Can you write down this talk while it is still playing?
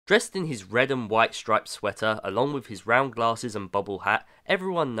Dressed in his red and white striped sweater, along with his round glasses and bobble hat,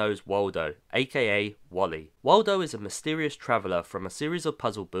 everyone knows Waldo, aka Wally. Waldo is a mysterious traveller from a series of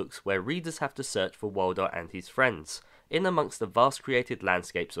puzzle books where readers have to search for Waldo and his friends, in amongst the vast created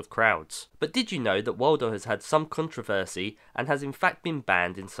landscapes of crowds. But did you know that Waldo has had some controversy and has in fact been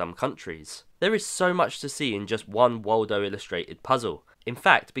banned in some countries? There is so much to see in just one Waldo illustrated puzzle. In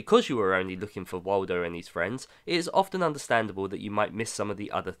fact, because you are only looking for Waldo and his friends, it is often understandable that you might miss some of the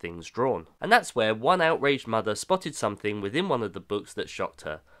other things drawn. And that's where one outraged mother spotted something within one of the books that shocked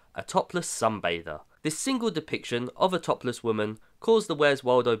her: a topless sunbather. This single depiction of a topless woman caused the Where's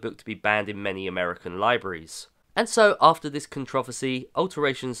Waldo book to be banned in many American libraries. And so, after this controversy,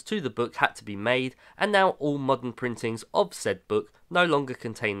 alterations to the book had to be made, and now all modern printings of said book no longer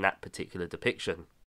contain that particular depiction.